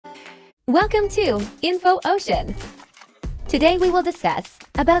Welcome to Info Ocean. Today we will discuss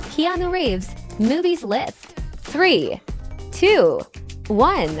about Keanu Reeves' movies list. 3, 2,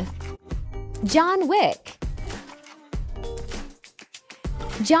 1. John Wick.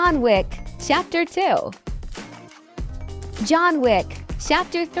 John Wick, Chapter 2. John Wick,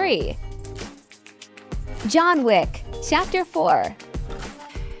 Chapter 3. John Wick, Chapter 4.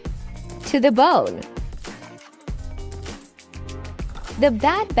 To the Bone. The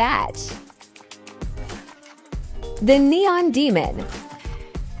Bad Batch. The Neon Demon.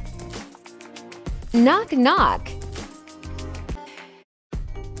 Knock Knock.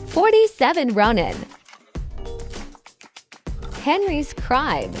 47 Ronin. Henry's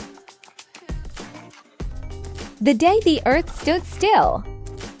Crime. The Day the Earth Stood Still.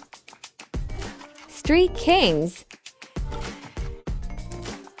 Street Kings.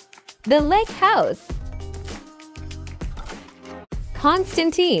 The Lake House.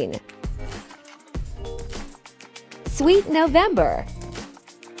 Constantine. Sweet November.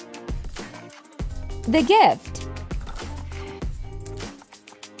 The Gift.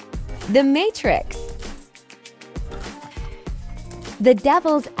 The Matrix. The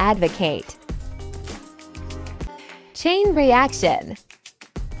Devil's Advocate. Chain Reaction.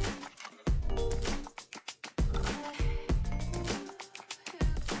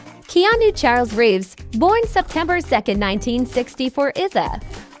 Keanu Charles Reeves, born September 2, 1964, is a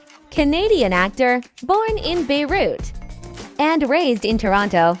Canadian actor born in Beirut and raised in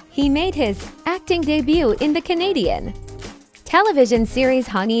Toronto. He made his acting debut in the Canadian television series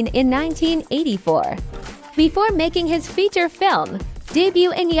Hangin in 1984, before making his feature film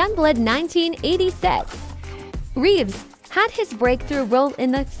debut in Youngblood 1986. Reeves had his breakthrough role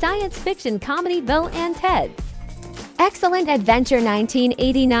in the science fiction comedy Bill and Ted's Excellent Adventure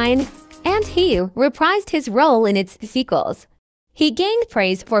 1989, and he reprised his role in its sequels. He gained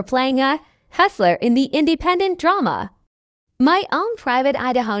praise for playing a hustler in the independent drama My Own Private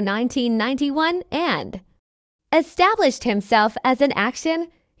Idaho 1991 and established himself as an action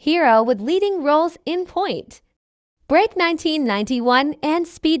hero with leading roles in Point Break 1991 and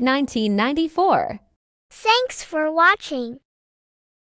Speed 1994. Thanks for watching.